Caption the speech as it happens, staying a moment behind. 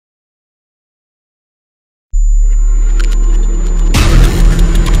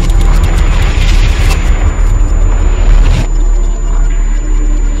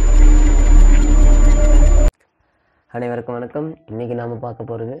அனைவருக்கும் வணக்கம். இன்னைக்கு நாம பார்க்க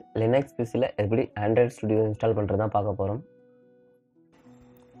போறது லினக்ஸ் பிசில எப்படி ஆண்ட்ராய்டு ஸ்டுடியோ இன்ஸ்டால் பண்றதா பார்க்க போறோம்.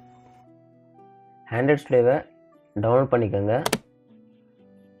 ஆண்ட்ராய்டு ஸ்டுடியோவை டவுன்லோட் பண்ணிக்கோங்க.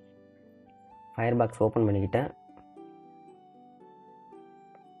 ஃபயர்பாக்ஸ் ஓபன் பண்ணிக்கிட்டேன்.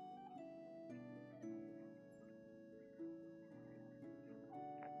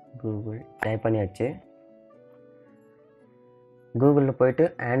 கூகுள் டைப் பண்ணியாச்சு. கூகுளில் போயிட்டு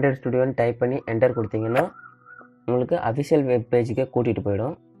ஆண்ட்ராய்டு ஸ்டுடியோன்னு டைப் பண்ணி என்டர் கொடுத்தீங்கன்னா உங்களுக்கு அஃபிஷியல் வெப் பேஜுக்கே கூட்டிகிட்டு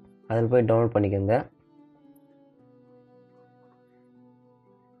போயிடும். அதில் போய் டவுன்லோட் பண்ணிக்கோங்க.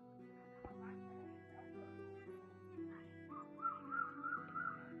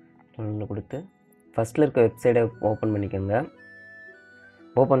 டவுன்லோட் கொடுத்து ஃபஸ்ட்டில் இருக்க வெப்சைட்டை ஓப்பன் பண்ணிக்கோங்க.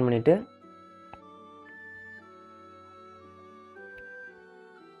 ஓப்பன் பண்ணிவிட்டு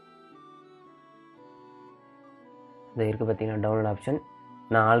இது இருக்குது பார்த்தீங்கன்னா டவுன்லோட் ஆப்ஷன்.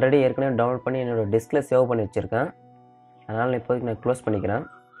 நான் ஆல்ரெடி ஏற்கனவே டவுன்லோட் பண்ணி என்னோடய டிஸ்கில் சேவ் பண்ணி வச்சுருக்கேன். அதனால் இப்போதைக்கு நான் க்ளோஸ் பண்ணிக்கிறேன்.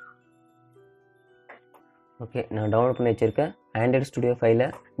 ஓகே, நான் டவுன்லோட் பண்ணி வச்சுருக்கேன் ஆண்ட்ராய்டு ஸ்டுடியோ ஃபைலை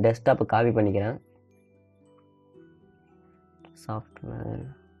டெஸ்க்டாப்பு காப்பி பண்ணிக்கிறேன். சாஃப்ட்வேர்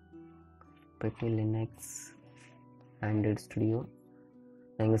பெட்டி லினக்ஸ் ஆண்ட்ராய்டு ஸ்டுடியோ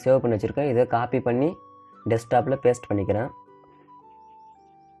நான் இங்கே சேவ் பண்ணி வச்சுருக்கேன். இதை காப்பி பண்ணி டெஸ்க்டாப்பில் பேஸ்ட் பண்ணிக்கிறேன்.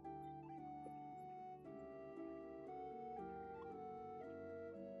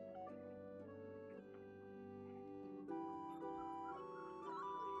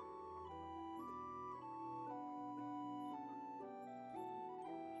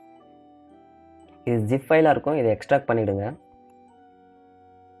 இது ஜிப் ஃபைலாக இருக்கும். இதை எக்ஸ்ட்ராக்ட் பண்ணிவிடுங்க.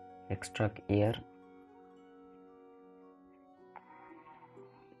 Extract year.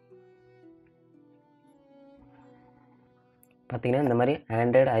 பார்த்தீங்கன்னா இந்த மாதிரி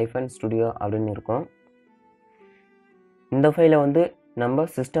ஆண்ட்ராய்டு ஸ்டுடியோ அப்படின்னு இருக்கும். இந்த ஃபைலை வந்து நம்ம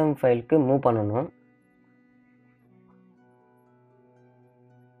சிஸ்டம் ஃபைலுக்கு மூவ் பண்ணணும்.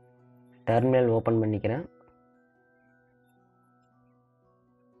 டெர்மினல் ஓப்பன் பண்ணிக்கிறேன்.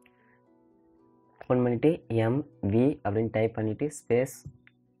 ஓப்பன் பண்ணிவிட்டு MV அப்படின்னு டைப் பண்ணிவிட்டு ஸ்பேஸ்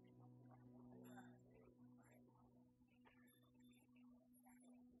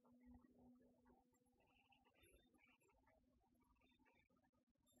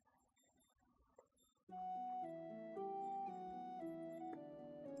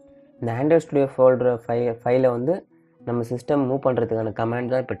இந்த ஆண்ட்ராய்டு ஸ்டுடியோ ஃபோல்டர் ஃபைலை வந்து நம்ம சிஸ்டம் மூவ் பண்ணுறதுக்கான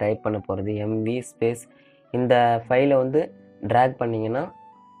கமாண்ட் தான் இப்போ டைப் பண்ண போகிறது. MV ஸ்பேஸ் இந்த ஃபைலை வந்து ட்ராக் பண்ணிங்கன்னா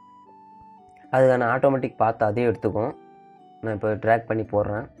அதுக்கான ஆட்டோமேட்டிக் பார்த்து அதையும் எடுத்துக்கும். நான் இப்போ ட்ராக் பண்ணி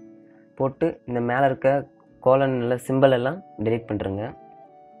போடுறேன். போட்டு இந்த மேலே இருக்க கோலன்ல சிம்பிள் எல்லாம் டெலீட் பண்ணுறேங்க.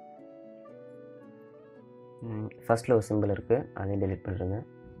 ஃபர்ஸ்ட்டில் ஒரு சிம்பிள் இருக்குது, அதையும் டெலீட் பண்ணுறேங்க.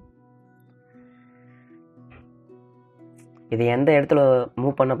 இது எந்த இடத்துல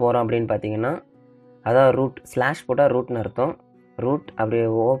மூவ் பண்ண போகிறோம் அப்படின்னு பார்த்தீங்கன்னா, அதாவது ரூட் ஸ்லாஷ் போட்டால் ரூட்னு அர்த்தம். ரூட் அப்படியே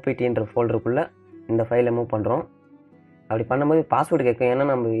ஓபிடின்ற ஃபோல்டருக்குள்ளே இந்த ஃபைலை மூவ் பண்ணுறோம். அப்படி பண்ணும்போது பாஸ்வேர்டு கேட்கும். ஏன்னா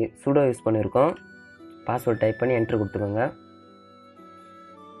நம்ம சுடோ யூஸ் பண்ணியிருக்கோம். பாஸ்வேர்டு டைப் பண்ணி என்ட்ரு கொடுத்துக்கோங்க.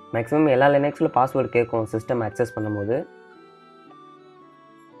 மேக்ஸிமம் எல்லா லினக்ஸில் பாஸ்வேர்டு கேட்கும் சிஸ்டம் ஆக்சஸ் பண்ணும்போது.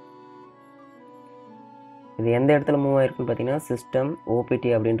 இது எந்த இடத்துல மூவ் ஆகிருக்குன்னு பார்த்தீங்கன்னா சிஸ்டம்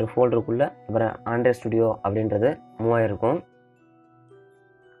ஓபிடி அப்படின்ற ஃபோல்டருக்குள்ளே அப்புறம் ஆண்ட்ராய்டு ஸ்டுடியோ அப்படின்றது மூவ் ஆகிருக்கும்.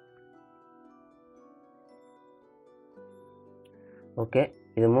 ஓகே,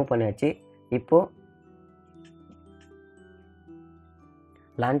 இது மூவ் பண்ணியாச்சு. இப்போது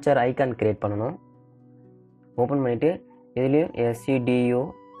லான்ச்சர் ஐக்கான் கிரியேட் பண்ணணும். ஓப்பன் பண்ணிவிட்டு இதுலேயும் studio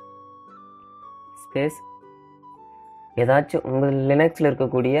ஸ்பேஸ் ஏதாச்சும் உங்கள் லினக்ஸில்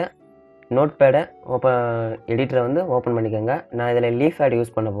இருக்கக்கூடிய நோட் பேடை எடிட்டரை வந்து ஓப்பன் பண்ணிக்கோங்க. நான் இதில் லீஃப் ஆட்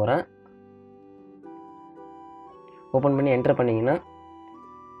யூஸ் பண்ண போகிறேன். ஓப்பன் பண்ணி என்டர் பண்ணிங்கன்னா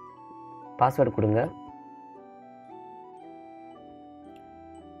பாஸ்வேர்டு கொடுங்க.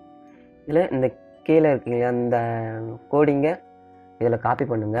 இதில் இந்த கீழே இருக்கீங்க அந்த கோடிங்கை இதில் காப்பி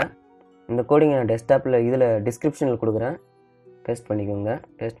பண்ணுங்கள். இந்த கோடிங்கை நான் டெஸ்க்டாப்பில் இதில் டிஸ்கிரிப்ஷனில் கொடுக்குறேன். பேஸ்ட் பண்ணிக்கோங்க.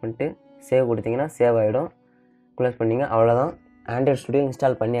 பேஸ்ட் பண்ணிட்டு சேவ் கொடுத்தீங்கன்னா சேவ் ஆகிடும். க்ளோஸ் பண்ணிங்க. அவ்வளோதான், ஆண்ட்ராய்டு ஸ்டுடியோ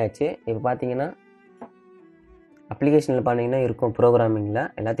இன்ஸ்டால் பண்ணியாச்சு. இப்போ பார்த்தீங்கன்னா அப்ளிகேஷனில் பண்ணிங்கன்னா இருக்கும் ப்ரோக்ராமிங்கில்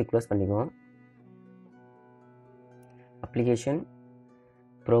எல்லாத்தையும் க்ளோஸ் பண்ணிக்குவோம். அப்ளிகேஷன்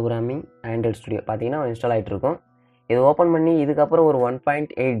ப்ரோக்ராமிங் ஆண்ட்ராய்டு ஸ்டுடியோ பார்த்தீங்கன்னா இன்ஸ்டால் ஆகிட்டு இருக்கும். இது ஓப்பன் பண்ணி இதுக்கப்புறம் ஒரு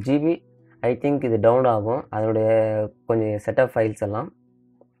 1.8 GB ஐ திங்க் இது டவுன் ஆகும். அதனுடைய கொஞ்சம் செட்டப் ஃபைல்ஸ் எல்லாம்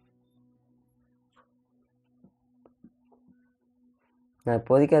நான்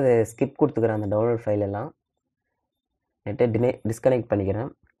இப்போதைக்கு அதை ஸ்கிப் கொடுத்துக்கிறேன். அந்த டவுன்லோட் ஃபைல் எல்லாம் நெட்டை டிஸ்கனெக்ட்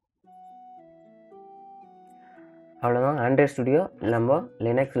பண்ணிக்கிறேன். அவ்வளோதான், ஆண்ட்ராய்டு ஸ்டுடியோ நம்ம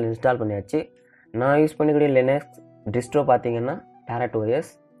லினக்ஸில் இன்ஸ்டால் பண்ணியாச்சு. நான் யூஸ் பண்ணக்கூடிய லினக்ஸ் டிஸ்ட்ரோ பார்த்தீங்கன்னா farad OS.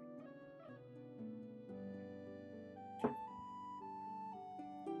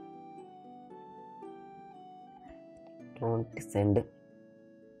 don't send.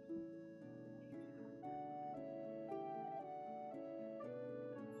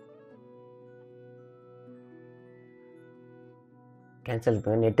 Cancel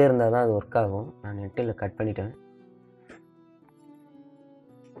பண்ணுங்க. நெட் இருந்தால் தான் அது ஒர்க் ஆகும். நான் நெட்டில் கட் பண்ணிட்டேன்.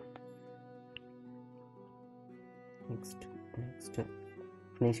 நெக்ஸ்ட்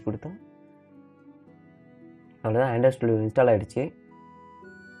ஃபினிஷ் கொடுத்தா அவ்வளோதான். ஆண்ட்ராய்ட் ஸ்டுடியோ இன்ஸ்டால் ஆகிடுச்சு.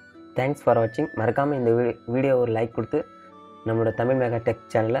 தேங்க்ஸ் ஃபார் வாட்சிங். மறக்காமல் இந்த வீடியோ ஒரு லைக் கொடுத்து நம்மளோட தமிழ் மெகா டெக்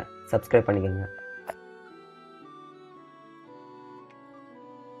சேனலை சப்ஸ்கிரைப் பண்ணிக்கோங்க.